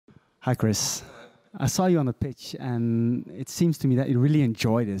Hi, Chris. I saw you on the pitch, and it seems to me that you really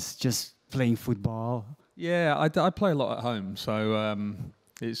enjoy this, just playing football. Yeah, I play a lot at home, so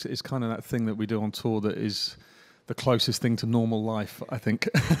it's kind of that thing that we do on tour that is the closest thing to normal life, I think.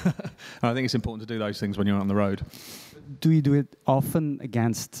 And I think it's important to do those things when you're on the road. Do you do it often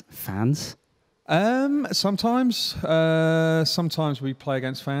against fans? Sometimes we play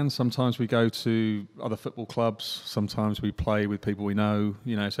against fans. Sometimes we go to other football clubs. Sometimes we play with people we know.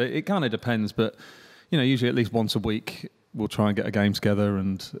 So it kind of depends. But usually at least once a week we'll try and get a game together,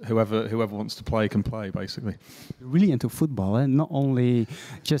 and whoever wants to play can play. Basically, You're really into football, and not only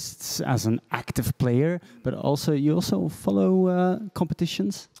just as an active player, but you also follow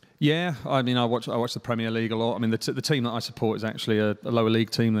competitions. Yeah, I mean, I watch the Premier League a lot. I mean, the team that I support is actually a lower league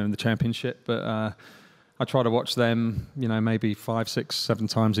team. They're in the Championship, but I try to watch them, maybe 5, 6, 7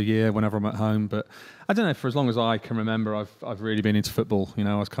 times a year whenever I'm at home. But I don't know, for as long as I can remember, I've really been into football.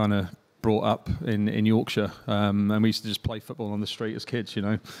 I was kind of brought up in Yorkshire, and we used to just play football on the street as kids.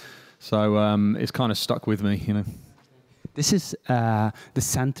 So it's kind of stuck with me. This is the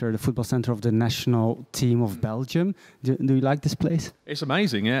football center of the national team of Belgium. Do you like this place? It's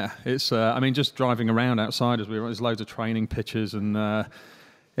amazing, yeah. It's just driving around outside there's loads of training pitches, and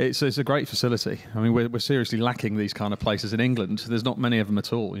it's a great facility. I mean, we're seriously lacking these kind of places in England. There's not many of them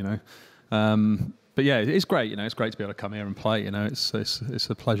at all, But yeah, it's great. It's great to be able to come here and play. It's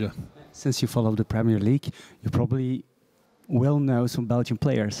a pleasure. Since you follow the Premier League, you probably will know some Belgian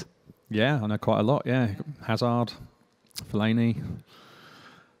players. Yeah, I know quite a lot. Yeah, Hazard, Fellaini.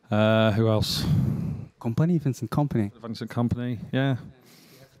 Who else? Vincent Kompany. Vincent Kompany. Yeah.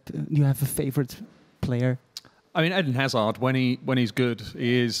 Do you have a favorite player? I mean, Eden Hazard. When he's good,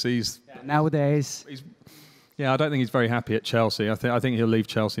 he's nowadays. Yeah, I don't think he's very happy at Chelsea. I think he'll leave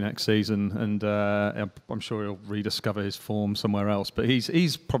Chelsea next season, and I'm sure he'll rediscover his form somewhere else. But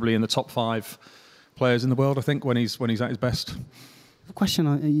he's probably in the top 5 players in the world, I think, when he's at his best. A question: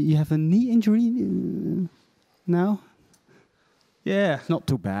 you have a knee injury now? Yeah, not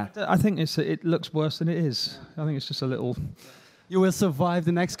too bad. I think it looks worse than it is. I think it's just a little. You will survive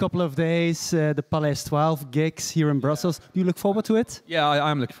the next couple of days, the Palace 12 gigs here in Brussels. Do you look forward to it? Yeah, I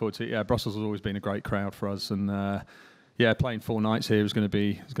am looking forward to it. Yeah, Brussels has always been a great crowd for us, and playing 4 nights here is going to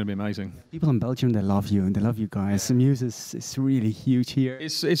be amazing. People in Belgium, they love you, and they love you guys. The Muse is really huge here.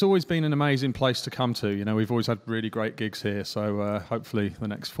 It's always been an amazing place to come to. We've always had really great gigs here, so hopefully the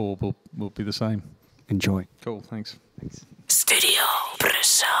next 4 will be the same. Enjoy. Cool, thanks. Thanks.